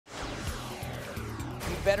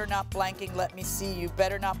better not blanking let me see you.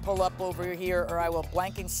 Better not pull up over here or I will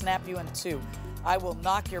blanking snap you in two. I will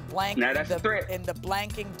knock your blank now that's a threat. in the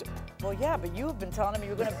blanking. Well, yeah, but you've been telling him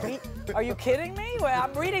you're going to beat. Are you kidding me? Well,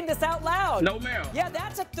 I'm reading this out loud. No, ma'am. Yeah,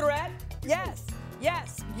 that's a threat. Yes.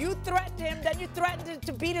 Yes. You threatened him, then you threatened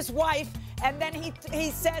to beat his wife, and then he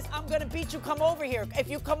says, I'm going to beat you, come over here. If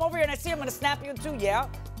you come over here and I see him, I'm going to snap you in two, yeah?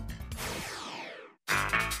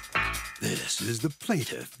 This is the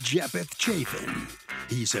plaintiff, Japheth Chafin.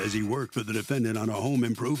 He says he worked with the defendant on a home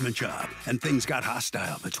improvement job, and things got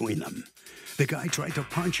hostile between them. The guy tried to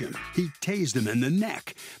punch him. He tased him in the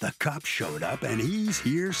neck. The cops showed up, and he's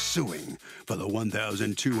here suing for the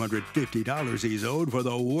 $1,250 he's owed for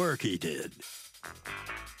the work he did.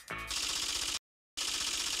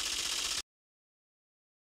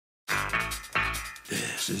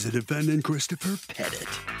 This is the defendant, Christopher Pettit.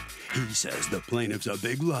 He says the plaintiff's a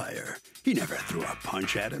big liar. He never threw a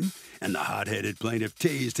punch at him, and the hot-headed plaintiff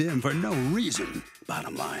tased him for no reason.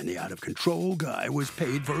 Bottom line, the out-of-control guy was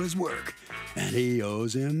paid for his work, and he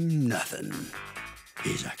owes him nothing.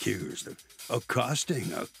 He's accused of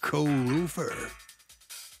accosting a co-roofer.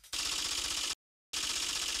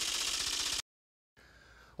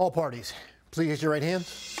 All parties, please raise your right hand.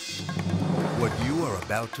 What you are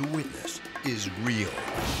about to witness is real.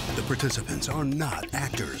 The participants are not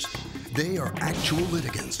actors. They are actual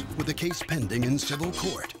litigants with a case pending in civil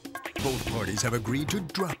court. Both parties have agreed to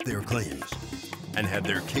drop their claims and have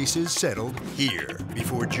their cases settled here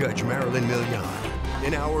before Judge Marilyn Milian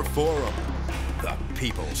in our forum, the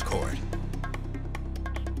People's Court.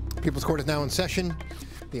 People's Court is now in session.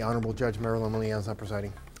 The Honorable Judge Marilyn Milian is now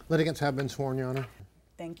presiding. Litigants have been sworn, Your Honor.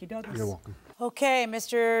 Thank you, Douglas. You're welcome. Okay,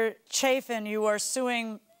 Mr. Chafin, you are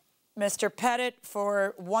suing Mr. Pettit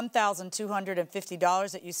for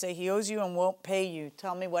 $1,250 that you say he owes you and won't pay you.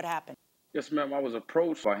 Tell me what happened. Yes, ma'am. I was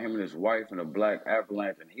approached by him and his wife in a black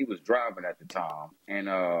Avalanche, and he was driving at the time. And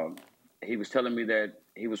he was telling me that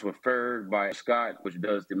he was referred by Scott, which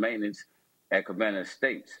does the maintenance at Cabana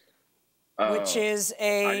Estates. Which is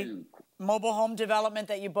a mobile home development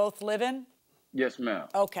that you both live in? Yes, ma'am.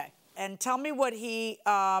 Okay. And tell me what he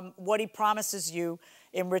promises you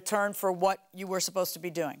in return for what you were supposed to be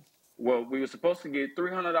doing. Well, we were supposed to get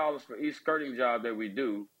 $300 for each skirting job that we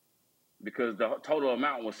do, because the total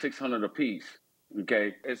amount was $600 apiece.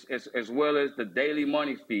 Okay, as well as the daily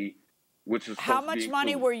money fee, which is how much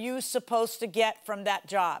money were you supposed to get from that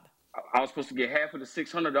job? I was supposed to get half of the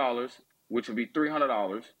 $600, which would be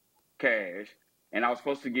 $300 cash, and I was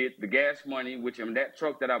supposed to get the gas money, which in that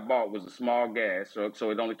truck that I bought was a small gas truck, so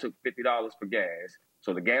it only took $50 for gas.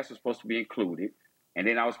 So the gas was supposed to be included. And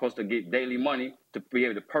then I was supposed to get daily money to be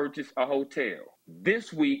able to purchase a hotel.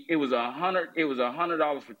 This week, it was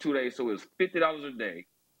 $100 for 2 days, so it was $50 a day,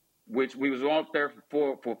 which we was on up there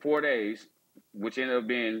for 4 days, which ended up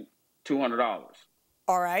being $200.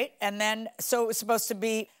 All right, and then, so it was supposed to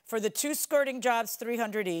be, for the 2 skirting jobs,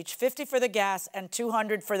 $300 each, $50 for the gas, and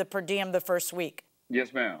 $200 for the per diem the first week.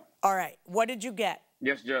 Yes, ma'am. All right, what did you get?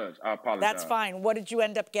 Yes, Judge, I apologize. That's fine. What did you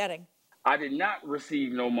end up getting? I did not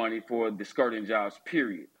receive no money for the skirting jobs,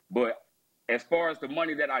 period. But as far as the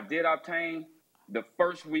money that I did obtain, the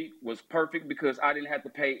first week was perfect because I didn't have to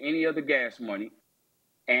pay any of the gas money.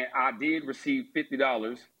 And I did receive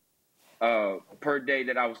 $50 per day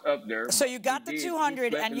that I was up there. So you got the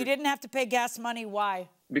 $200 and you didn't have to pay gas money. Why?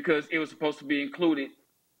 Because it was supposed to be included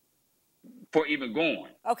for even going.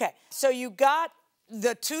 Okay, so you got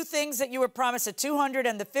the 2 things that you were promised, the $200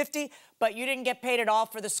 and the $50, but you didn't get paid at all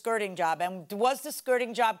for the skirting job. And was the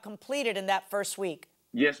skirting job completed in that first week?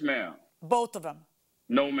 Yes, ma'am. Both of them?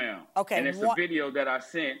 No, ma'am. Okay. And it's the video that I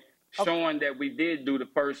sent showing that we did do the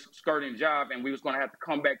first skirting job and we was going to have to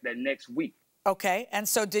come back that next week. Okay, and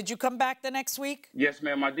so did you come back the next week? Yes,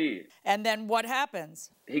 ma'am, I did. And then what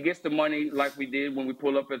happens? He gets the money like we did when we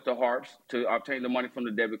pull up at the Harps to obtain the money from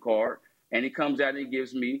the debit card, and he comes out and he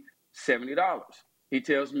gives me $70. He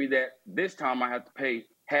tells me that this time I have to pay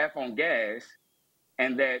half on gas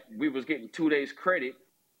and that we was getting 2 days credit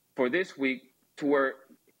for this week to where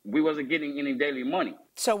we wasn't getting any daily money.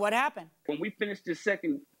 So what happened? When we finished this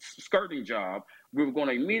second skirting job, we were going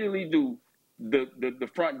to immediately do the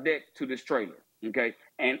front deck to this trailer, okay?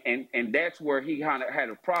 And that's where he kind of had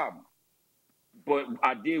a problem. But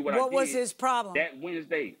I did what I did. What was his problem? That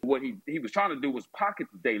Wednesday, what he was trying to do was pocket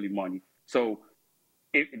the daily money. So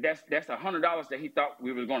that's $100 that he thought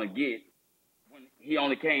we were going to get when he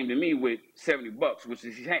only came to me with $70, which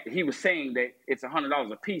is, he was saying that it's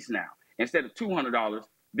 $100 a piece now. Instead of $200,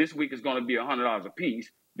 this week is going to be $100 a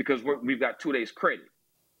piece because we've got 2 days credit.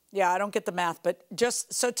 Yeah, I don't get the math, but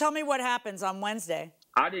just, so tell me what happens on Wednesday.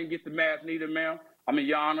 I didn't get the math neither, ma'am. I mean,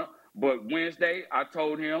 Your Honor, But Wednesday, I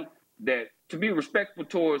told him that to be respectful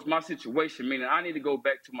towards my situation, meaning I need to go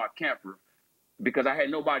back to my camper because I had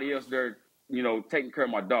nobody else there, you know, taking care of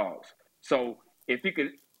my dogs. So if he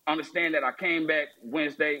could understand that I came back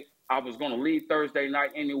Wednesday, I was going to leave Thursday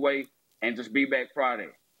night anyway and just be back Friday.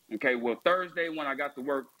 Okay, well, Thursday when I got to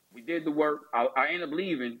work, we did the work. I ended up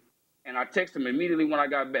leaving, and I texted him immediately when I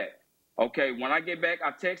got back. Okay, when I get back,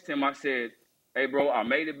 I text him. I said, "Hey, bro, I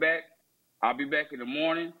made it back. I'll be back in the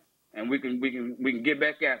morning, and we can get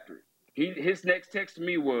back after it." His next text to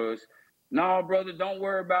me was, "No, brother, don't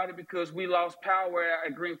worry about it because we lost power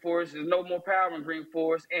at Green Forest. There's no more power in Green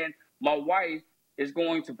Forest, and my wife is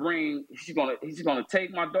going to bring. He's gonna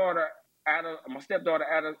take my stepdaughter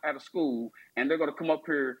out of school, and they're gonna come up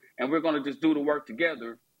here, and we're gonna just do the work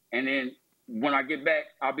together. And then when I get back,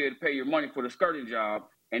 I'll be able to pay your money for the skirting job,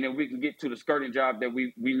 and then we can get to the skirting job that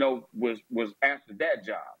we know was after that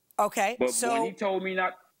job." Okay, But so when he told me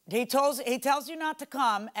not, he tells you not to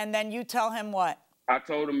come, and then you tell him what? I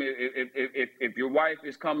told him if your wife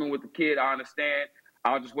is coming with the kid, I understand.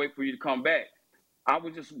 I'll just wait for you to come back. I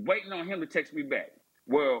was just waiting on him to text me back.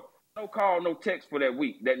 Well, no call, no text for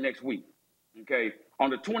that next week. Okay, on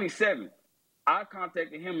the 27th, I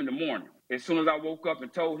contacted him in the morning. As soon as I woke up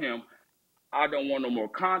and told him, I don't want no more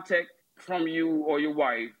contact from you or your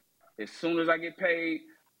wife. As soon as I get paid,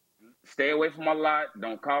 stay away from my lot.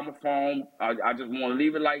 Don't call my phone. I just want to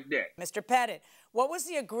leave it like that. Mr. Pettit, what was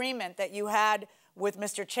the agreement that you had with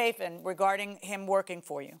Mr. Chafin regarding him working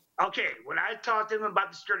for you? Okay, when I talked to him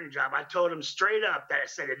about the skirting job, I told him straight up that I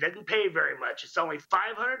said it doesn't pay very much. It's only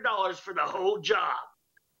 $500 for the whole job.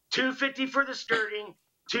 $250 for the skirting,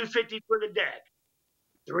 $250 for the deck.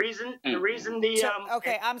 The reason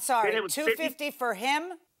okay, I'm sorry. $250 for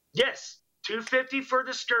him? Yes, $250 for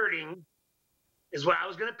the skirting is what I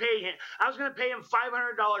was going to pay him. I was going to pay him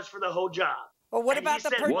 $500 for the whole job. Well, what about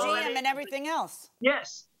the per diem and everything else?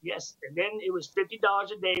 Yes. And then it was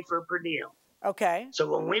 $50 a day for per diem. Okay. So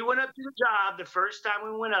when we went up to the job, the first time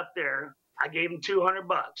we went up there, I gave him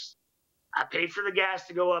 $200. I paid for the gas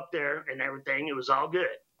to go up there and everything. It was all good.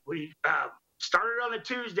 We started on a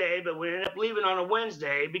Tuesday, but we ended up leaving on a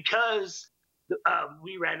Wednesday because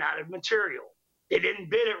we ran out of material. They didn't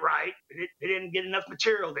bid it right. They didn't get enough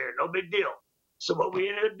material there. No big deal. So what we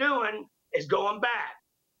ended up doing is going back.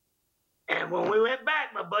 And when we went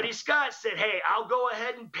back, my buddy Scott said, "Hey, I'll go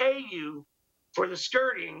ahead and pay you for the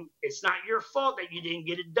skirting. It's not your fault that you didn't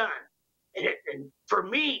get it done." And for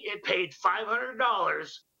me, it paid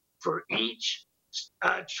 $500 for each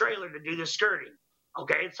trailer to do the skirting.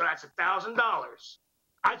 Okay, so that's $1,000.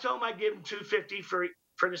 I told him I'd give him $250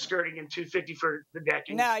 for the skirting and $250 for the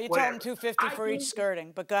decking. No, you told him $250 for each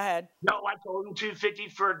skirting, but go ahead. No, I told him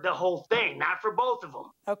 $250 for the whole thing, not for both of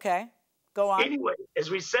them. Okay, go on. Anyway, as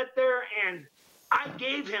we sat there and I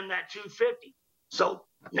gave him that $250. So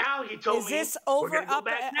now he told me, we're going to go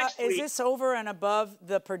back next week. Is this over and above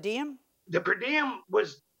the per diem? The per diem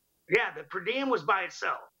was by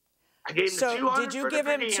itself. I gave him the $200 for the per diem. So did you give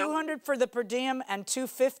him $200 for the per diem and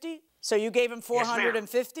 $250? So you gave him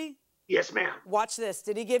 $450? Yes, ma'am. Watch this.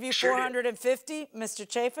 Did he give you $450, Mr.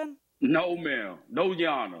 Chafin? No, ma'am. No, Your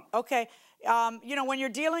Honor. Okay. You know, when you're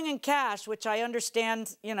dealing in cash, which I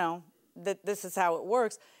understand, you know, that this is how it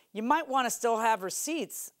works, you might want to still have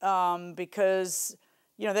receipts because,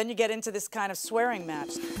 you know, then you get into this kind of swearing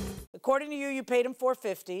match. According to you, you paid him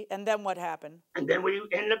 $450, and then what happened? And then we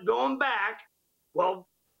ended up going back. Well,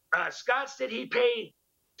 Scott said he paid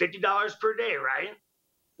 $50 per day, right?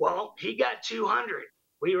 Well, he got $200.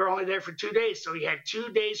 We were only there for 2 days, so he had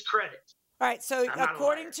 2 days credit. All right, so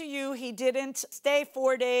according to you, he didn't stay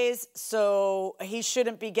 4 days, so he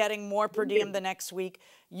shouldn't be getting more per diem the next week.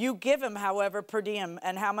 You give him, however, per diem,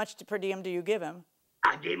 and how much per diem do you give him?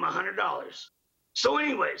 I gave him $100. So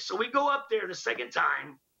anyway, so we go up there the second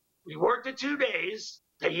time. We worked the 2 days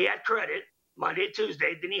that he had credit, Monday and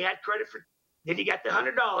Tuesday. Then he had credit then he got the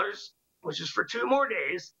 $100, which is for 2 more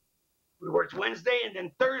days. We worked Wednesday, and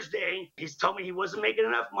then Thursday, he's told me he wasn't making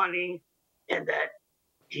enough money and that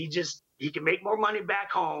he can make more money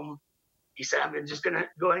back home. He said, "I'm just going to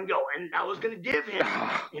go ahead and go." And I was going to give him,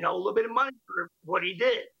 you know, a little bit of money for what he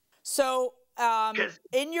did. So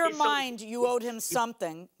in your mind, you owed him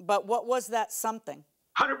something, but what was that something?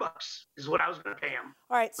 $100 is what I was going to pay him.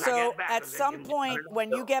 All right, so at some point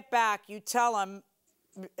when you get back, you tell him,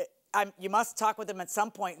 you must talk with him at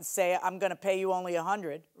some point and say, "I'm going to pay you only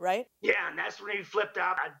 $100, right? Yeah, and that's when he flipped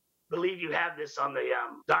out. I believe you have this on the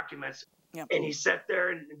documents. Yep. And he sat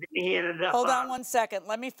there and he ended up... Hold on 1 second.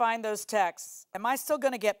 Let me find those texts. Am I still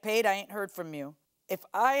going to get paid? I ain't heard from you. If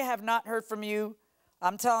I have not heard from you,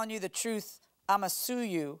 I'm telling you the truth. I'ma sue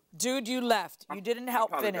you. Dude, you left. You didn't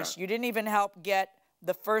help finish. You didn't even help get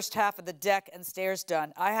the first half of the deck and stairs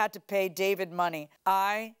done. I had to pay David money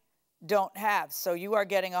I don't have, so you are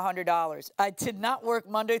getting $100. I did not work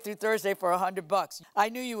Monday through Thursday for $100. I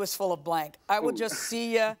knew you was full of blank. I will just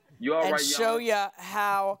see you and show you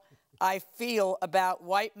how I feel about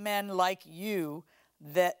white men like you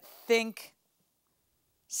that think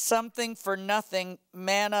something for nothing,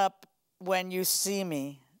 man up when you see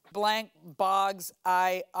me. Blank Boggs,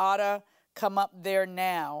 I oughta come up there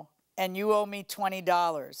now, and you owe me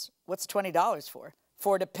 $20. What's $20 for?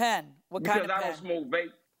 For the pen. What kind of pen? Because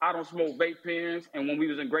I don't smoke vape pens, and when we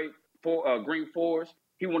was in Green Forest,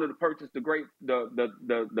 he wanted to purchase the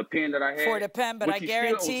pen that I had. For the pen, but I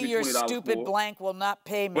guarantee your stupid blank will not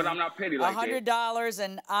pay me. But I'm not petty like that. $100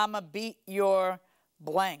 and I'ma beat your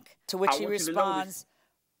blank. To which he responds,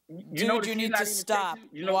 dude, you need to stop.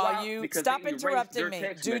 Stop interrupting me.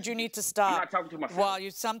 Dude, you need to stop. I'm not talking to myself. While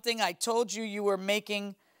something I told you you were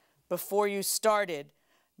making before you started.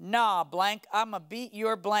 Nah, blank, I'ma beat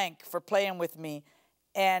your blank for playing with me.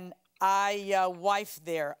 And wife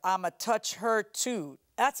there, I'ma touch her too.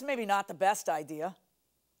 That's maybe not the best idea.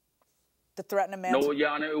 To threaten a man. No, Your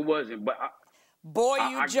Honor, it wasn't. But boy,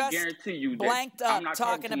 I just guarantee you blanked up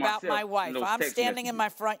talking about my wife. I'm standing in my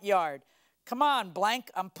front yard. Come on,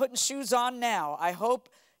 blank, I'm putting shoes on now. I hope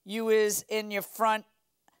you is in your front.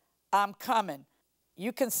 I'm coming.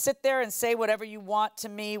 You can sit there and say whatever you want to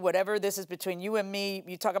me, whatever this is between you and me.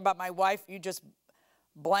 You talk about my wife, you just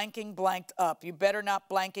blanked up. You better not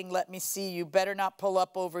let me see. You better not pull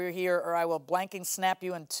up over here or I will snap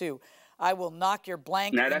you in two. I will knock your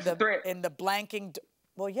blank in the blanking.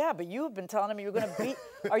 Well, yeah, but you have been telling me you're going to beat.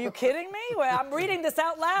 Are you kidding me? Well, I'm reading this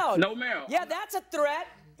out loud. No, ma'am. Yeah, that's a threat.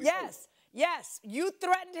 Yes. Yes, you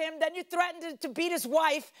threatened him, then you threatened to beat his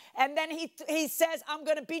wife, and then he says, I'm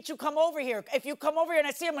going to beat you, come over here. If you come over here and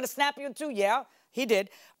I see I'm going to snap you in two. Yeah, he did.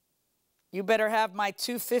 You better have my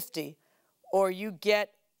 $250 or you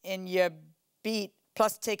get in your beat,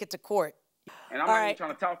 plus take it to court. And I'm not even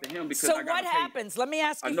trying to talk to him because so what happens? Let me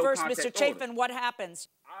ask you first, Mr. Chafin, what happens?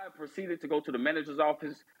 I proceeded to go to the manager's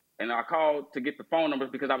office, and I called to get the phone numbers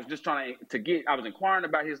because I was just trying to I was inquiring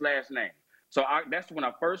about his last name. So that's when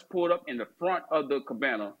I first pulled up in the front of the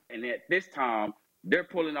cabana, and at this time, they're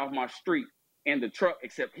pulling off my street in the truck,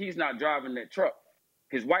 except he's not driving that truck.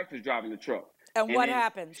 His wife is driving the truck. And what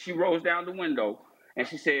happens? She rolls down the window, and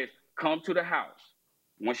she says, come to the house.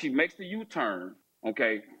 When she makes the U-turn,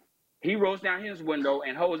 okay, he rolls down his window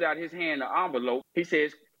and holds out his hand, the envelope. He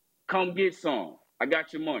says, come get some. I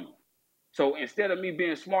got your money. So instead of me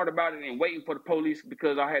being smart about it and waiting for the police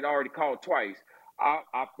because I had already called twice,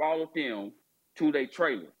 I followed them to their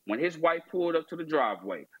trailer. When his wife pulled up to the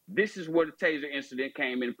driveway, this is where the taser incident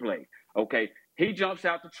came into play, okay? He jumps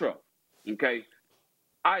out the truck, okay?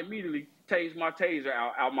 I immediately tased my taser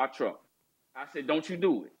out my truck. I said, don't you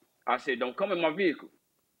do it. I said, don't come in my vehicle.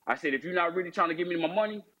 I said, if you're not really trying to give me my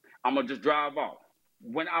money, I'm going to just drive off.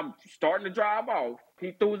 When I'm starting to drive off,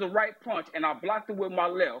 he threw the right punch, and I blocked it with my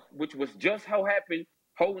left, which was just how happened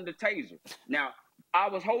holding the taser. Now, I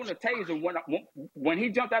was holding the taser when he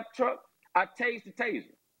jumped out the truck. I tased the taser.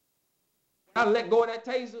 I let go of that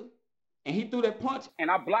taser, and he threw that punch, and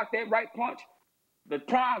I blocked that right punch. The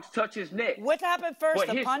prongs touch his neck. What happened first,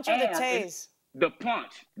 the punch or the tase? The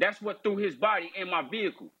punch. That's what threw his body in my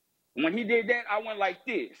vehicle. When he did that, I went like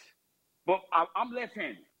this. But I'm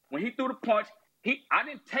left-handed. When he threw the punch, I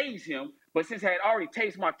didn't tase him, but since I had already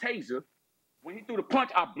tased my taser, when he threw the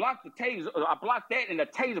punch, I blocked the taser. I blocked that, and the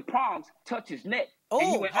taser prongs touched his neck.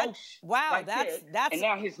 Oh, wow,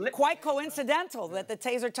 that's quite coincidental that the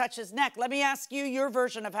taser touched his neck. Let me ask you your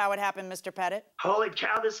version of how it happened, Mr. Pettit. Holy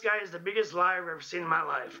cow, this guy is the biggest liar I've ever seen in my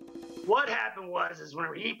life. What happened is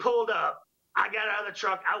whenever he pulled up, I got out of the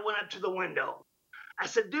truck, I went up to the window. I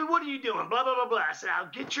said, dude, what are you doing? Blah, blah, blah, blah. I said,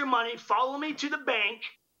 I'll get your money, follow me to the bank.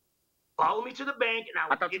 Follow me to the bank, and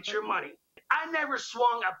I will get your money. I never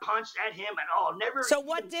swung a punch at him at all. Never. So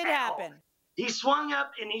what did happen? He swung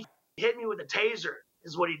up and he hit me with a taser,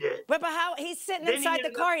 is what he did. But how? He's sitting inside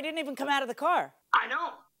the car. He didn't even come out of the car. I know.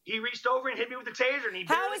 He reached over and hit me with the taser, and he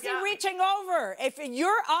How is he reaching over? If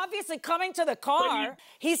you're obviously coming to the car,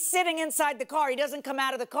 he's sitting inside the car. He doesn't come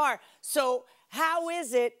out of the car. So how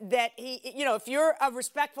is it that he, if you're a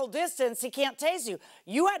respectful distance, he can't tase you?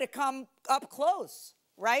 You had to come up close,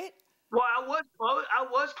 right? Well, I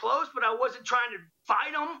was close, but I wasn't trying to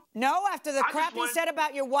fight him. No, after the crap he said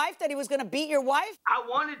about your wife, that he was going to beat your wife? I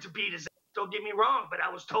wanted to beat his ass, don't get me wrong, but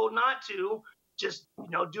I was told not to. Just,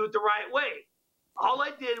 do it the right way. All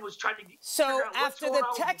I did was try to So figure out what's after going the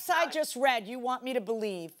on with text this I guy. just read, you want me to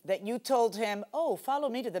believe that you told him, oh, follow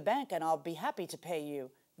me to the bank and I'll be happy to pay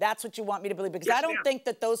you. That's what you want me to believe, because Yes, I don't ma'am. think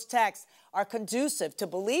that those texts are conducive to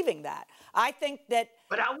believing that. I think that,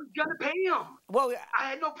 But I was going to pay him. well, I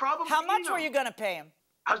had no problem how paying much him. were you going to pay him?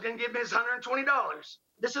 I was going to give him his $120.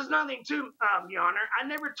 This is nothing to, Your Honor. I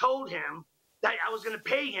never told him that I was going to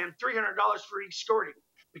pay him $300 for escorting,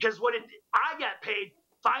 because I got paid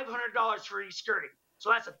 $500 for escorting. So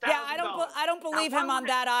that's $1,000. Yeah, I don't believe him on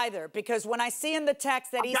that either, because when I see in the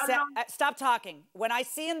text that he said, stop talking. When I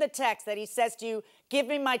see in the text that he says to you, give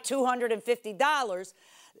me my $250,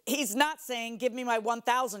 he's not saying give me my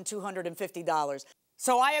 $1,250.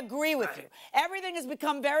 So I agree with you. Everything has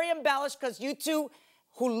become very embellished because you two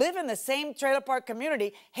who live in the same trailer park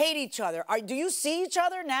community hate each other. Do you see each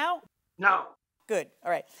other now? No. Good.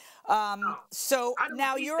 All right. So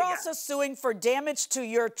now you're also suing for damage to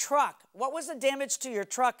your truck. What was the damage to your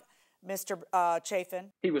truck, Mr.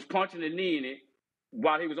 Chafin? He was punching and kneeing it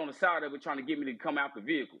while he was on the side of it trying to get me to come out the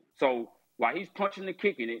vehicle. So while he's punching and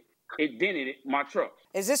kicking it, it dented my truck.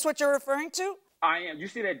 Is this what you're referring to? I am. You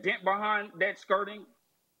see that dent behind that skirting?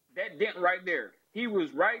 That dent right there. He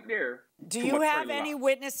was right there. Do you have any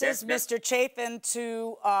witnesses, Mr. Chafin,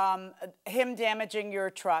 to him damaging your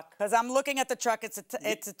truck? Because I'm looking at the truck. It's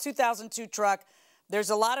a 2002 truck. There's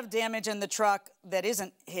a lot of damage in the truck that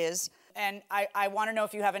isn't his. And I want to know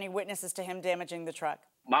if you have any witnesses to him damaging the truck.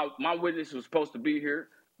 My witness was supposed to be here,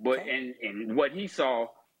 but and what he saw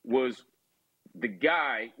was the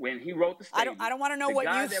guy, when he wrote the statement. I don't want to know what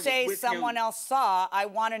you say someone else saw. I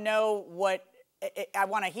want to know what... I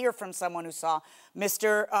want to hear from someone who saw.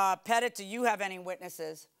 Mr. Pettit, do you have any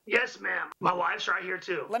witnesses? Yes, ma'am. My wife's right here,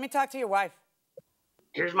 too. Let me talk to your wife.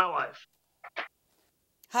 Here's my wife.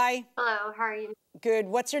 Hi. Hello, how are you? Good.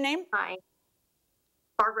 What's your name? Hi.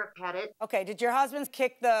 Barbara Pettit. Okay, did your husband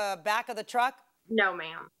kick the back of the truck? No,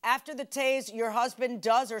 ma'am. After the tase, your husband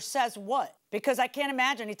does or says what? Because I can't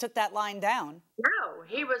imagine he took that line down. No,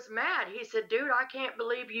 he was mad. He said, dude, I can't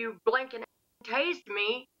believe you blinking tased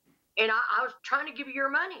me. And I was trying to give you your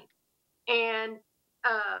money. And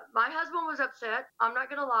my husband was upset. I'm not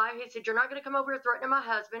going to lie. He said, you're not going to come over here threatening my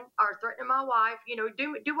husband or threatening my wife. You know,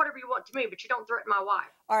 do whatever you want to me, but you don't threaten my wife.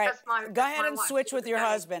 All right. Go ahead and switch with your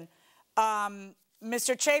husband.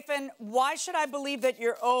 Mr. Chafin, why should I believe that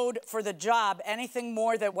you're owed for the job anything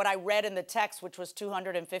more than what I read in the text, which was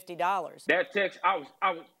 $250? That text,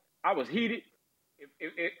 I was heated.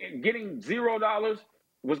 If getting $0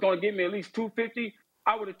 was going to give me at least $250,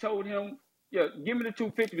 I would have told him, yeah, give me the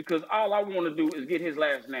 $250 because all I want to do is get his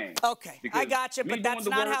last name. Okay, I got you, but that's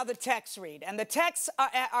not how the texts read. And the texts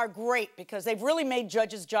are great because they've really made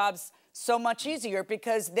judges' jobs so much easier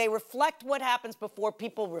because they reflect what happens before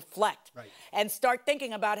people reflect and start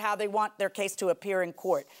thinking about how they want their case to appear in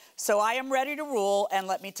court. So I am ready to rule, and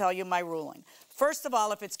let me tell you my ruling. First of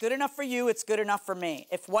all, if it's good enough for you, it's good enough for me.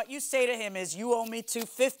 If what you say to him is you owe me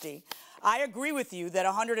 $250, I agree with you that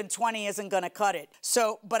 $120 isn't going to cut it.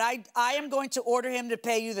 So, but I am going to order him to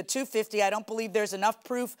pay you the $250. I don't believe there's enough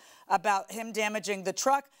proof about him damaging the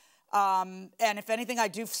truck. And if anything, I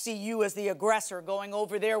do see you as the aggressor going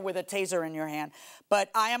over there with a taser in your hand.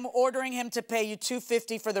 But I am ordering him to pay you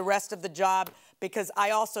 $250 for the rest of the job because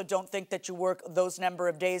I also don't think that you work those number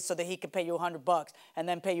of days so that he can pay you $100 and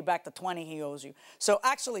then pay you back the $20 he owes you. So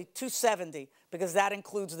actually $270 because that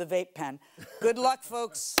includes the vape pen. Good luck,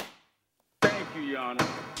 folks. Thank you, Your Honor.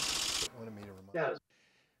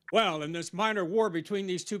 Well, in this minor war between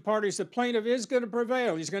these two parties, the plaintiff is going to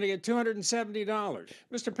prevail. He's going to get $270.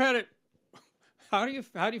 Mr. Pettit, how do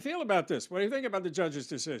you feel about this? What do you think about the judge's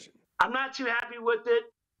decision? I'm not too happy with it,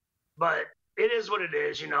 but it is what it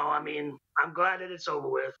is, you know. I mean, I'm glad that it's over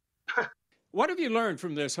with. What have you learned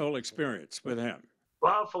from this whole experience with him?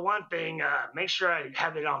 Well, for one thing, make sure I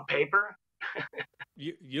have it on paper.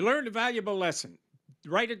 You learned a valuable lesson.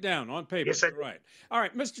 Write it down on paper. Yes, I did. Right. All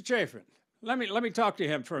right, Mr. Chafin. Let me talk to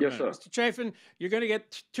him for a minute. Sir. Mr. Chafin, you're going to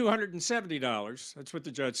get $270. That's what the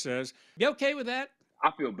judge says. You okay with that? I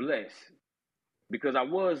feel blessed because I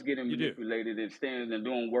was getting manipulated and standing and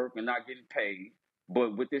doing work and not getting paid.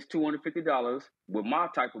 But with this $250, with my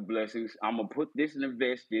type of blessings, I'm going to put this and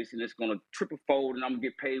invest this, and it's going to triple fold, and I'm going to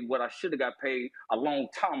get paid what I should have got paid a long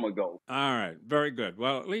time ago. All right. Very good.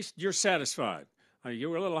 Well, at least you're satisfied.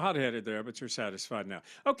 You were a little hot-headed there, but you're satisfied now.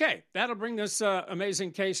 Okay, that'll bring this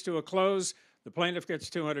amazing case to a close. The plaintiff gets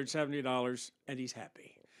 $270, and he's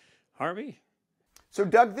happy. Harvey? So,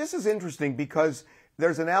 Doug, this is interesting because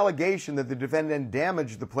there's an allegation that the defendant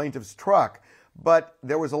damaged the plaintiff's truck, but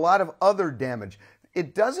there was a lot of other damage.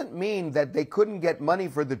 it doesn't mean that they couldn't get money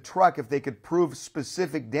for the truck if they could prove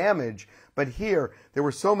specific damage. But here, there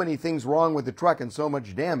were so many things wrong with the truck and so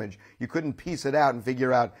much damage, you couldn't piece it out and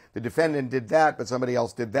figure out the defendant did that, but somebody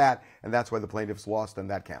else did that, and that's why the plaintiffs lost on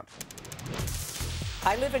that count.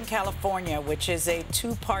 I live in California, which is a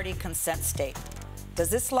two-party consent state. Does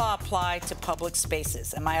this law apply to public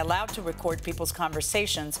spaces? Am I allowed to record people's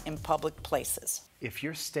conversations in public places? If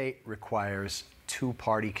your state requires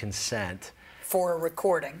two-party consent for a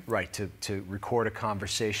recording, right, to record a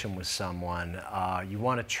conversation with someone, you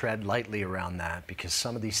want to tread lightly around that because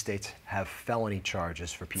some of these states have felony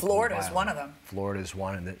charges for people. Florida is one of them. Florida is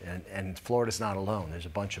one, and Florida's not alone. There's a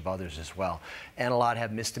bunch of others as well. And a lot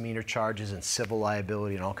have misdemeanor charges and civil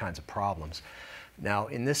liability and all kinds of problems. Now,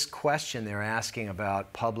 in this question, they're asking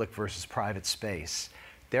about public versus private space.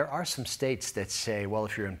 There are some states that say, well,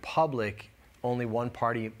 if you're in public, only one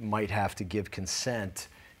party might have to give consent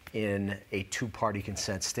in a two-party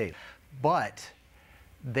consent state. But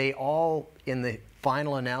they all, in the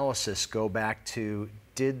final analysis, go back to,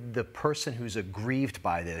 did the person who's aggrieved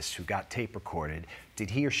by this, who got tape recorded, did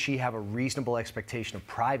he or she have a reasonable expectation of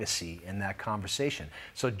privacy in that conversation?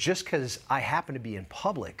 So just because I happen to be in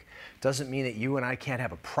public doesn't mean that you and I can't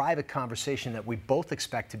have a private conversation that we both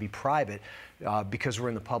expect to be private because we're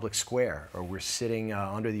in the public square or we're sitting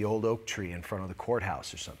under the old oak tree in front of the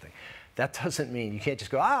courthouse or something. That doesn't mean you can't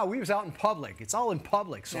just go, we was out in public. It's all in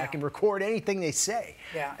public, so I can record anything they say.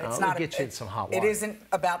 Yeah, it's not get you in some hot water. It isn't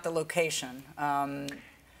about the location.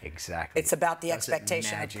 Exactly. It's about the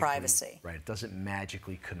expectation of privacy. Right. It doesn't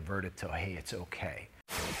magically convert it to, hey, it's okay.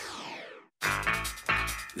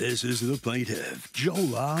 This is the plaintiff,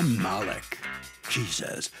 Jola Malik. She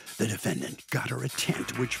says the defendant got her a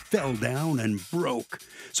tent which fell down and broke,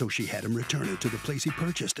 so she had him return it to the place he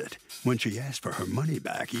purchased it. When she asked for her money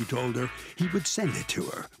back, he told her he would send it to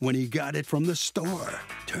her when he got it from the store.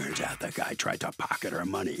 Turns out the guy tried to pocket her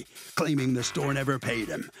money, claiming the store never paid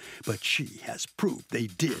him. But she has proof they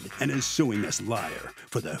did and is suing this liar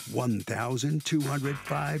for the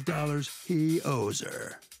 $1,205 he owes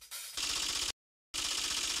her.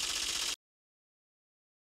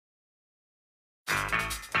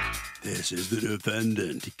 This is the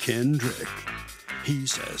defendant, Kendrick. He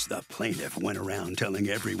says the plaintiff went around telling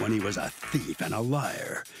everyone he was a thief and a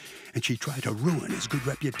liar, and she tried to ruin his good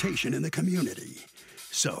reputation in the community.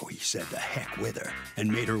 So he said the heck with her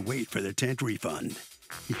and made her wait for the tent refund.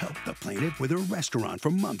 He helped the plaintiff with her restaurant for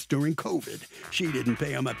months during COVID. She didn't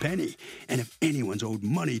pay him a penny, and if anyone's owed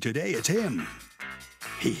money today, it's him.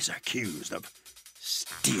 He's accused of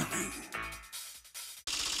stealing.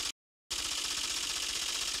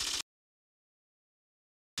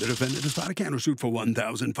 The defendant has filed a countersuit for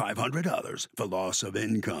 $1,500 for loss of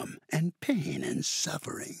income and pain and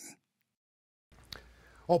suffering.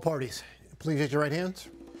 All parties, please raise your right hands.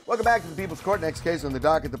 Welcome back to the People's Court. Next case on the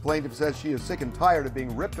docket, the plaintiff says she is sick and tired of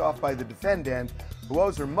being ripped off by the defendant who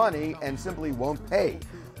owes her money and simply won't pay.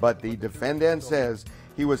 But the defendant says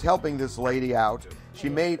he was helping this lady out. She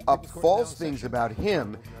made up false things about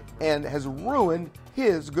him and has ruined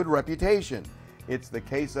his good reputation. It's the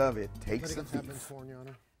case of it takes a thief.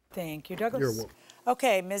 Thank you, Douglas. You're welcome.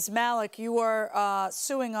 Okay, Ms. Malik, you are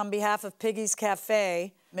suing on behalf of Piggy's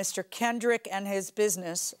Cafe, Mr. Kendrick and his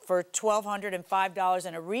business for $1,205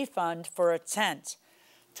 and a refund for a tent.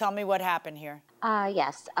 Tell me what happened here.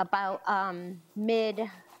 Yes, about mid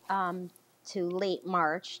to late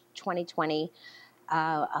March 2020,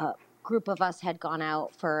 a group of us had gone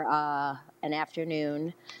out for an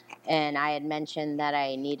afternoon, and I had mentioned that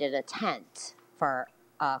I needed a tent for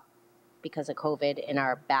because of COVID in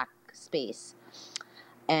our back space.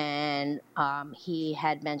 And he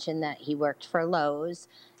had mentioned that he worked for Lowe's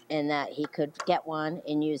and that he could get one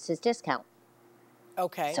and use his discount.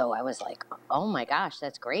 Okay. So I was like, oh my gosh,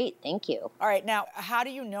 that's great. Thank you. All right. Now, how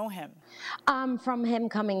do you know him? From him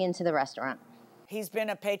coming into the restaurant. He's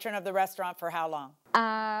been a patron of the restaurant for how long?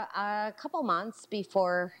 A couple months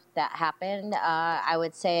before that happened. I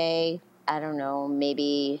would say, I don't know,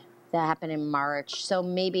 maybe that happened in March. So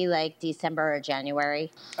maybe like December or January.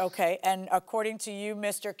 Okay. And according to you,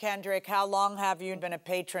 Mr. Kendrick, how long have you been a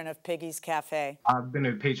patron of Piggy's Cafe? I've been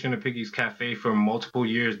a patron of Piggy's Cafe for multiple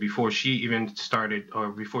years before she even started,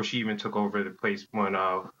 or before she even took over the place when,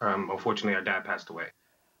 unfortunately, our dad passed away.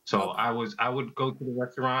 So okay. I would go to the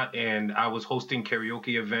restaurant and I was hosting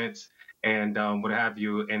karaoke events and what have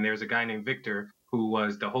you. And there's a guy named Victor who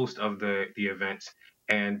was the host of the events.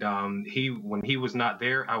 And when he was not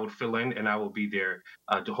there, I would fill in and I would be there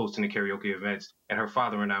to hosting the karaoke events. And her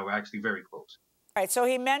father and I were actually very close. All right. So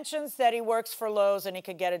he mentions that he works for Lowe's and he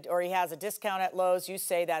could get it, or he has a discount at Lowe's. You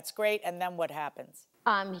say that's great. And then what happens?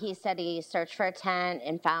 He said he searched for a tent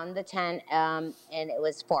and found the tent, and it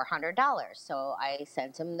was $400. So I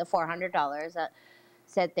sent him the $400.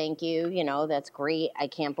 Said thank you. You know, that's great. I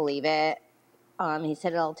can't believe it. He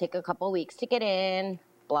said it'll take a couple weeks to get in.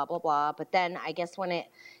 Blah blah blah. But then I guess when it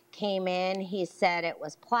came in, he said it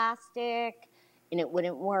was plastic and it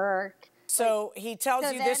wouldn't work. So he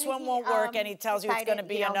tells you this one won't work, and he tells you it's going to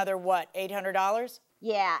be another what, $800?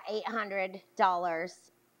 Yeah, $800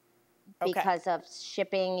 because of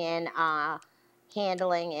shipping and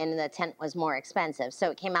handling, and the tent was more expensive. So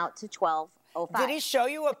it came out to $1,205. Did he show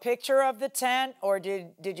you a picture of the tent, or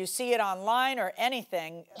did you see it online or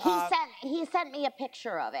anything? He sent me a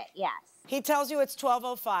picture of it. Yes. He tells you it's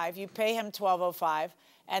 $1,205. You pay him $1,205,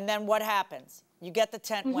 and then what happens? You get the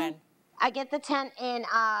tent when? I get the tent in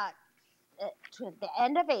to the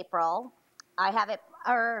end of April. I have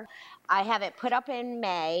it put up in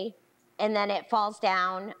May, and then it falls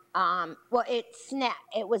down. Well,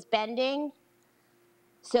 it was bending,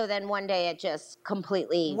 so then one day it just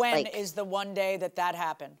completely. When is the one day that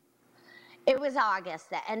happened? It was August,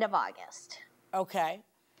 the end of August. Okay,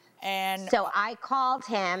 and so I called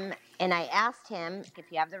him and I asked him,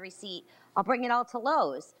 if you have the receipt, I'll bring it all to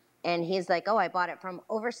Lowe's, and he's like, oh, I bought it from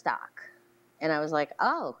Overstock. And I was like,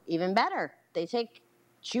 oh, even better. They take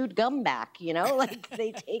chewed gum back, you know, like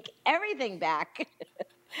they take everything back.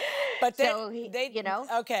 But they, you know.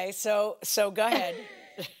 Okay, so go ahead.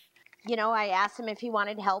 You know, I asked him if he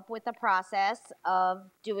wanted help with the process of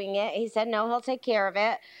doing it. He said, no, he'll take care of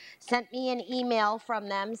it. Sent me an email from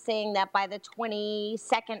them saying that by the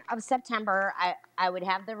 22nd of September, I would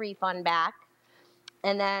have the refund back.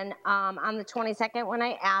 And then on the 22nd, when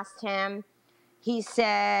I asked him, he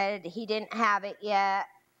said he didn't have it yet,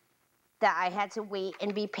 that I had to wait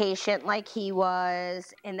and be patient like he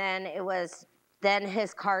was. And then then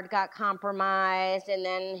his card got compromised, and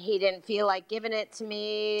then he didn't feel like giving it to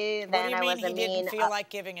me. What do you mean he didn't feel like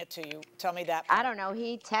giving it to you? Tell me that part. I don't know.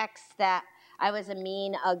 He texts that I was a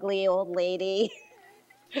mean, ugly old lady.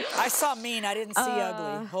 I saw mean. I didn't see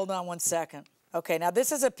ugly. Hold on one second. Okay, now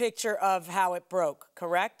this is a picture of how it broke,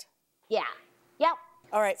 correct? Yeah. Yep.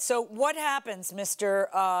 All right, so what happens, Mr.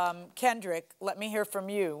 Kendrick? Let me hear from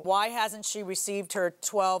you. Why hasn't she received her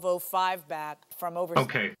 $1,205 back from Overstock?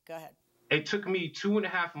 Okay. Go ahead. It took me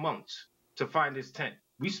 2.5 months to find this tent.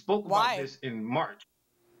 We spoke about this in March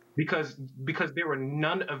because there were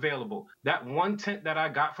none available. That one tent that I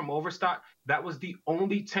got from Overstock, that was the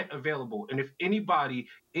only tent available. And if anybody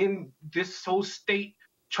in this whole state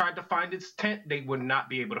tried to find this tent, they would not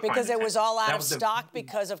be able to find it. Because it was all out of stock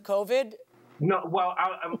because of COVID? No, well,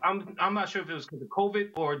 I'm not sure if it was because of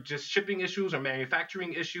COVID or just shipping issues or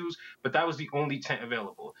manufacturing issues, but that was the only tent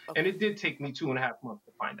available. Okay. And it did take me 2.5 months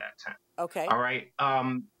to find that tent. Okay. All right.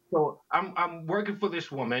 So I'm working for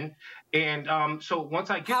this woman, and so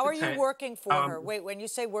once I get How the are tent, you working for her? Wait, when you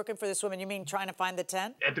say working for this woman, you mean trying to find the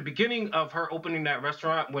tent? At the beginning of her opening that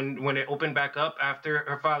restaurant, when it opened back up after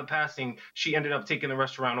her father passing, she ended up taking the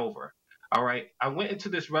restaurant over. All right. I went into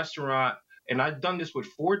this restaurant, and I've done this with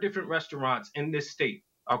 4 different restaurants in this state.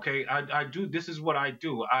 Okay, this is what I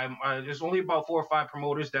do. There's only about 4 or 5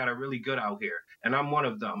 promoters that are really good out here, and I'm one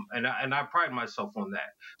of them, and I pride myself on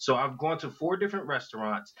that. So I've gone to 4 different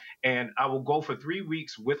restaurants, and I will go for 3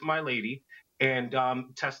 weeks with my lady and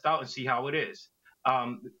test out and see how it is.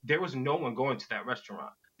 There was no one going to that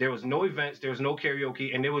restaurant. There was no events, there was no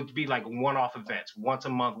karaoke, and it would be like one-off events, once a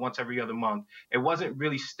month, once every other month. It wasn't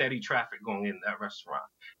really steady traffic going in that restaurant.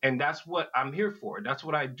 And that's what I'm here for. That's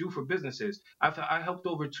what I do for businesses. I helped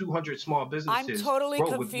over 200 small businesses. I'm totally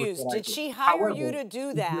confused. Did she hire you to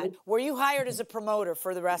do that? Were you hired as a promoter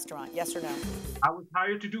for the restaurant? Yes or no? I was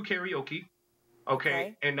hired to do karaoke.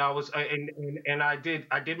 Okay. And I was and I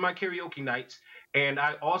did my karaoke nights, and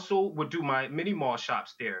I also would do my mini mall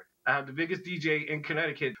shops there. I have the biggest DJ in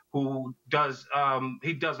Connecticut who does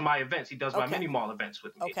he does my events. He does my mini mall events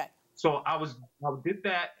with me. Okay. So I did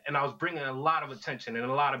that, and I was bringing a lot of attention and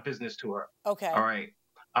a lot of business to her. Okay. All right.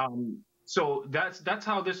 So that's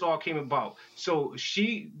how this all came about. So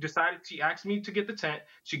she asked me to get the tent.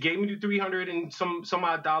 She gave me the $300 and some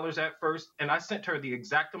odd dollars at first, and I sent her the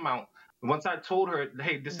exact amount. Once I told her,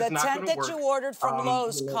 hey, this is not going to work. The tent that you ordered from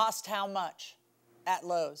Lowe's cost how much at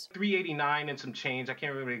Lowe's? $389 and some change. I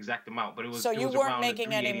can't remember the exact amount, but it was. So you weren't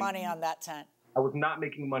making any money on that tent? I was not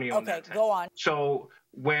making money on that tent. Okay, go on. So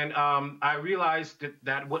when I realized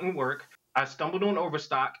that wouldn't work, I stumbled on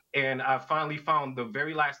Overstock, and I finally found the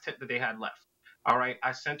very last tent that they had left. All right,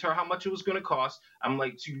 I sent her how much it was going to cost. I'm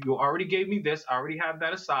like, you already gave me this. I already have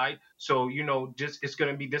that aside. So, it's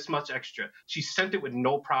going to be this much extra. She sent it with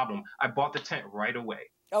no problem. I bought the tent right away.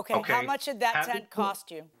 Okay, how much did that tent cost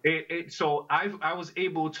you? So I was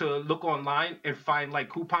able to look online and find like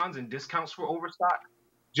coupons and discounts for Overstock,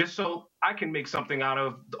 just so I can make something out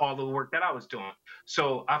of all the work that I was doing.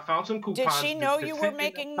 So I found some coupons. Did she know you were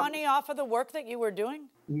making money off of the work that you were doing?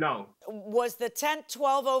 No. Was the tent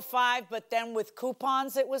 $12.05, but then with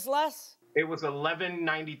coupons it was less? It was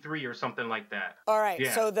 $11.93 or something like that. All right,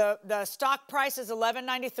 yeah. so the stock price is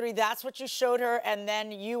 $11.93. That's what you showed her, and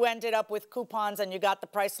then you ended up with coupons and you got the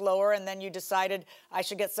price lower, and then you decided I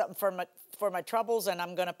should get something for my troubles, and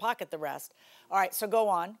I'm going to pocket the rest. All right, so go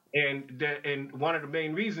on. And one of the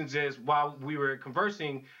main reasons is while we were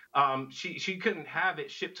conversing, she couldn't have it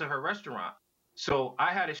shipped to her restaurant, so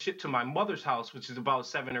I had it shipped to my mother's house, which is about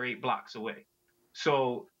 7 or 8 blocks away.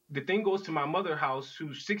 So the thing goes to my mother's house,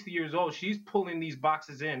 who's 60 years old. She's pulling these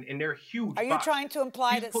boxes in, and they're huge. Are you trying to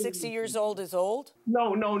imply that 60 years old is old?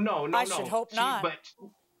 No. I should hope not. But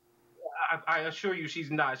I assure you,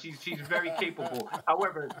 she's not. She's very capable.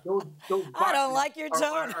 However, those boxes I don't like your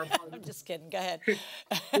tone. I'm just kidding. Go ahead.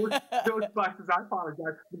 those boxes, I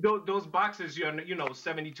apologize. Those boxes,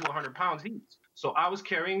 70 to 100 pounds each. So I was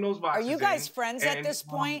carrying those boxes. Are you guys friends at this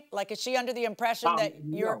point? Like, is she under the impression that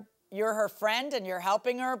you're her friend and you're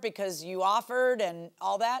helping her because you offered and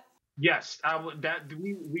all that? Yes,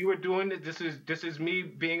 we were doing it. This is me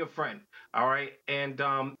being a friend. All right, and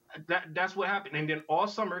that's what happened. And then all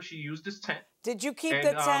summer she used this tent. Did you keep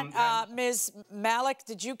the tent, Ms. Malik?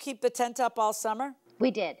 Did you keep the tent up all summer? We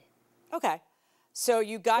did. Okay, so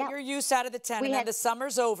you got your use out of the tent, and then the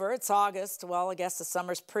summer's over. It's August. Well, I guess the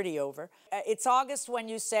summer's pretty over. It's August when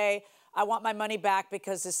you say, "I want my money back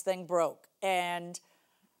because this thing broke," and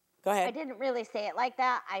go ahead. I didn't really say it like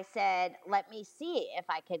that. I said, let me see if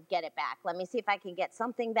I could get it back. Let me see if I can get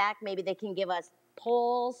something back. Maybe they can give us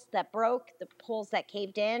poles that broke, the poles that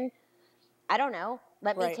caved in. I don't know.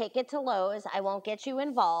 Let me take it to Lowe's. I won't get you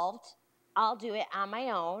involved. I'll do it on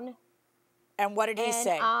my own. And what did he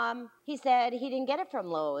say? He said he didn't get it from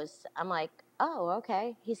Lowe's. I'm like, oh,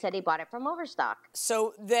 okay. He said he bought it from Overstock.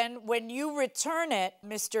 So then when you return it,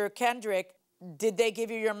 Mr. Kendrick, did they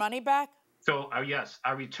give you your money back? So, yes,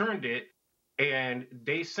 I returned it, and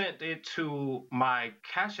they sent it to my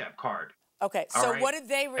Cash App card. Okay, so what did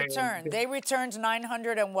they return? They returned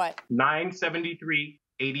 $900 and what?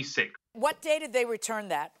 $973.86. What day did they return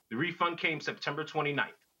that? The refund came September 29th.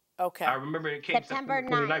 Okay. I remember it came September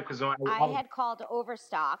 29th because I had called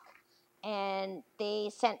Overstock, and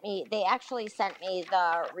they actually sent me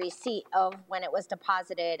the receipt of when it was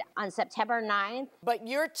deposited on September 9th. But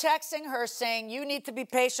you're texting her saying you need to be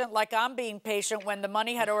patient like I'm being patient when the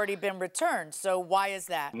money had already been returned. So why is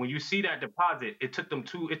that? When you see that deposit, it took them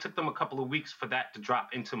a couple of weeks for that to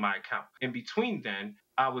drop into my account. In between then,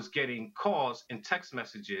 I was getting calls and text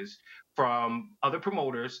messages from other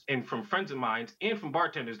promoters and from friends of mine and from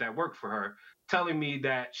bartenders that work for her, telling me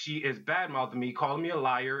that she is bad-mouthing me, calling me a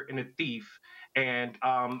liar and a thief. And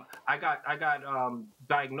I got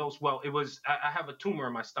diagnosed. Well, I have a tumor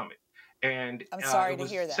in my stomach, and I'm sorry to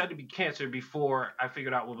hear that. It was said to be cancer before I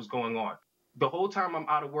figured out what was going on. The whole time I'm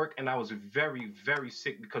out of work, and I was very, very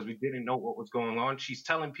sick because we didn't know what was going on. She's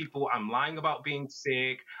telling people I'm lying about being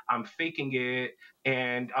sick, I'm faking it,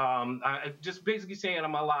 and I just basically saying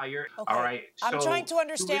I'm a liar. Okay. All right. I'm trying to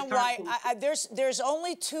understand why there's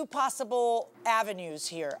only two possible avenues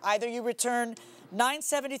here. Either you return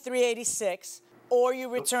 $973.86 or you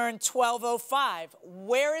return $12.05.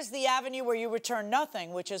 Where is the avenue where you return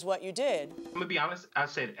nothing, which is what you did? I'm gonna be honest. I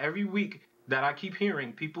said every week that I keep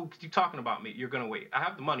hearing people keep talking about me, you're gonna wait. I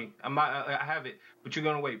have the money. I have it, but you're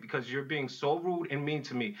gonna wait because you're being so rude and mean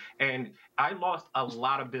to me. And I lost a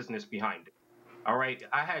lot of business behind it. All right.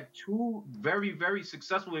 I had 2 very, very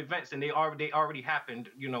successful events, and they already happened,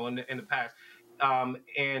 in the past.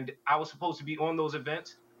 And I was supposed to be on those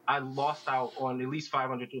events. I lost out on at least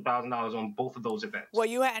 $500 to $1,000 on both of those events. Well,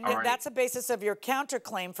 that's a basis of your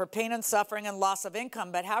counterclaim for pain and suffering and loss of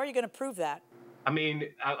income. But how are you going to prove that? I mean,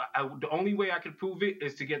 the only way I could prove it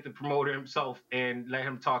is to get the promoter himself and let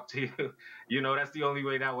him talk to you. That's the only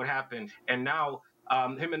way that would happen. And now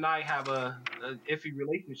him and I have a iffy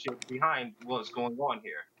relationship behind what's going on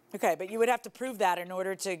here. Okay, but you would have to prove that in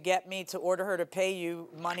order to get me to order her to pay you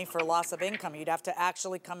money for loss of income. You'd have to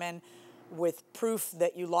actually come in with proof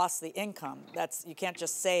that you lost the income. You can't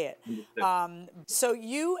just say it. So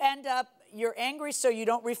you end up, you're angry so you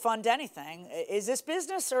don't refund anything. Is this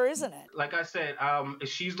business or isn't it? Like I said,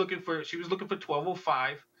 she was looking for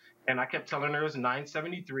 $12.05, and I kept telling her it was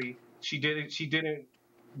 $973. She didn't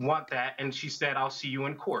want that, and she said, I'll see you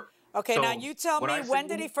in court. Okay, So now you tell me, I said- when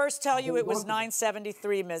did he first tell you it was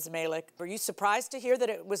 $973, Ms. Malik? Were you surprised to hear that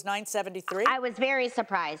it was $973? I was very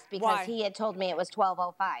surprised because Why? he had told me it was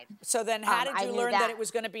 $1,205. So then how did I you knew learn that that. it was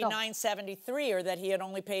going to be $973 or that he had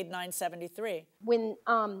only paid $973? When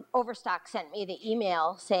Overstock sent me the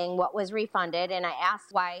email saying what was refunded, and I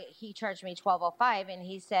asked why he charged me $1,205, and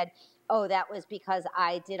he said, oh, that was because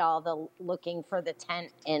I did all the looking for the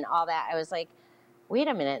tent and all that. I was like, wait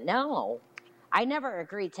a minute, no. I never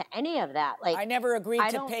agreed to any of that. Like, I never agreed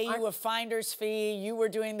to pay you a finder's fee. You were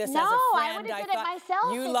doing this as a No, I friend. would've did it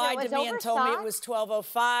myself you if it lied was to me and told me it Overstock. was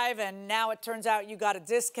 $1,205, and now it turns out you got a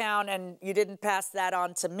discount and you didn't pass that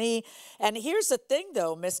on to me. And here's the thing,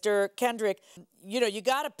 though, Mr. Kendrick, you know, you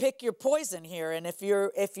got to pick your poison here. And if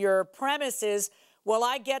your premise is, well,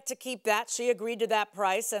 I get to keep that, she agreed to that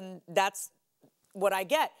price, and that's what I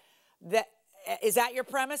get. Is that your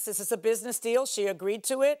premise? Is this a business deal? She agreed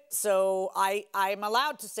to it, so I'm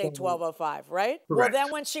allowed to say $1,205, right? Correct. Well,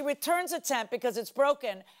 then when she returns a tent because it's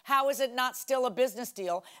broken, how is it not still a business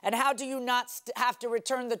deal? And how do you not have to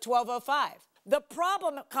return the $1,205? The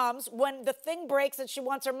problem comes when the thing breaks and she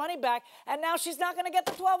wants her money back, and now she's not going to get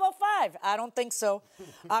the $1,205. I don't think so.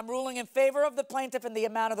 I'm ruling in favor of the plaintiff in the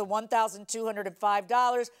amount of the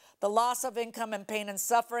 $1,205. The loss of income and pain and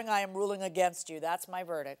suffering, I am ruling against you. That's my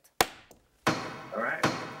verdict. All right.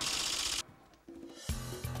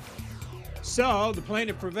 So the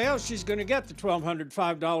plaintiff prevails. She's going to get the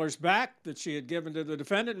 $1,205 back that she had given to the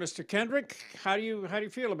defendant, Mr. Kendrick. How do you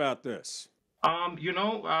feel about this? You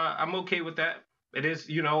know, I'm okay with that. It is,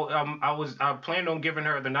 you know, I planned on giving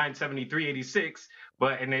her the $973.86,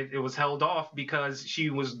 but it was held off because she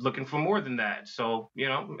was looking for more than that. So, you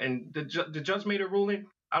know, and the judge made a ruling.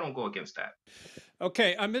 I don't go against that.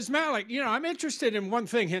 Okay, Ms. Malik, you know, I'm interested in one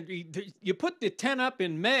thing. You put the tent up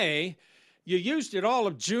in May, you used it all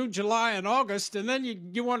of June, July, and August, and then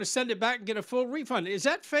you want to send it back and get a full refund. Is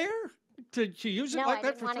that fair to use it like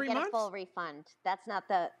that for 3 months? No, I didn't want to get a full refund.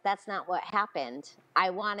 That's not what happened.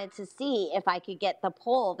 I wanted to see if I could get the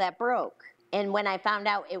pole that broke. And when I found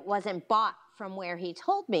out it wasn't bought from where he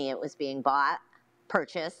told me it was being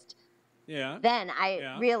purchased, then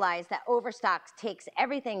I realized that Overstock takes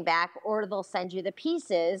everything back, or they'll send you the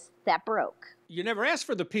pieces that broke. You never asked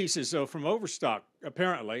for the pieces, though, from Overstock,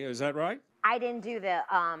 apparently. Is that right? I didn't do the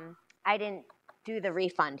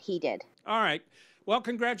refund. He did. All right. Well,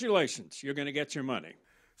 congratulations. You're going to get your money.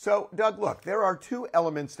 So, Doug, look, there are two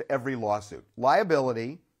elements to every lawsuit: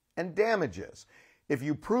 liability and damages. If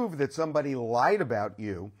you prove that somebody lied about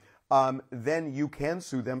you, then you can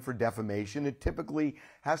sue them for defamation. It typically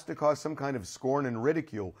has to cause some kind of scorn and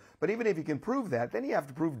ridicule. But even if you can prove that, then you have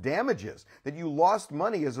to prove damages, that you lost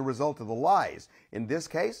money as a result of the lies. In this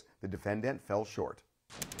case, the defendant fell short.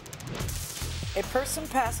 A person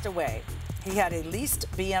passed away. He had a leased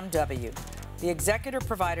BMW. The executor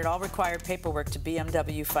provided all required paperwork to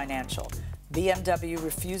BMW Financial. BMW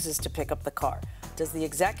refuses to pick up the car. Does the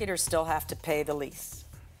executor still have to pay the lease?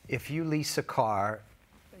 If you lease a car,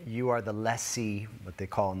 you are the lessee, what they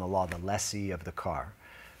call in the law, the lessee of the car.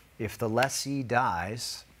 If the lessee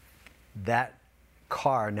dies, that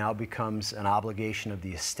car now becomes an obligation of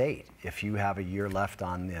the estate. If you have a year left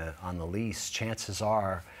on the lease, chances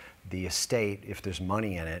are the estate, if there's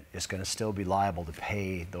money in it, is going to still be liable to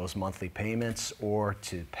pay those monthly payments or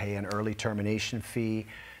to pay an early termination fee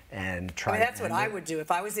and try. I mean, that's what I would do.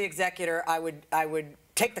 If I was the executor, I would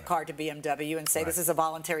take the car to BMW and say, this is a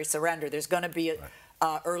voluntary surrender. There's going to be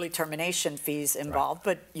early termination fees involved,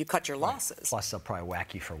 but you cut your losses. Plus, they'll probably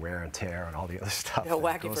whack you for wear and tear and all the other stuff They'll that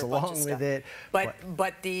whack you goes for a bunch along of with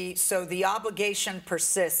stuff. it. So the obligation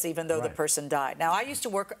persists even though the person died. Now, I used to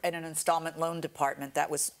work in an installment loan department. That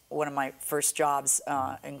was one of my first jobs,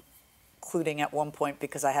 including at one point,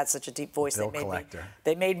 because I had such a deep voice,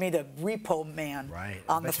 they made me the repo man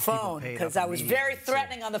on the phone, because I was very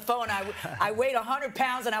threatening on the phone. I weighed 100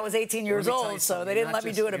 pounds and I was 18 years old, so they didn't let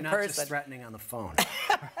me do it in person. You're not just threatening on the phone.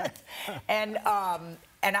 And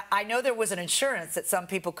I know there was an insurance that some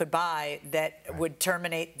people could buy that would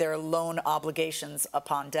terminate their loan obligations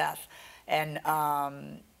upon death. And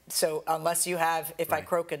so unless you have, if I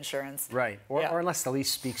croak insurance. Or unless the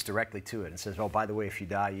lease speaks directly to it and says, oh, by the way, if you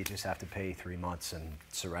die, you just have to pay 3 months and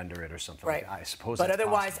surrender it or something like that. I suppose But that's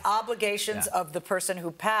otherwise, possible. obligations of the person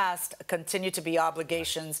who passed continue to be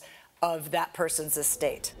obligations of that person's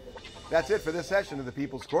estate. That's it for this session of the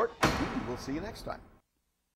People's Court. We'll see you next time.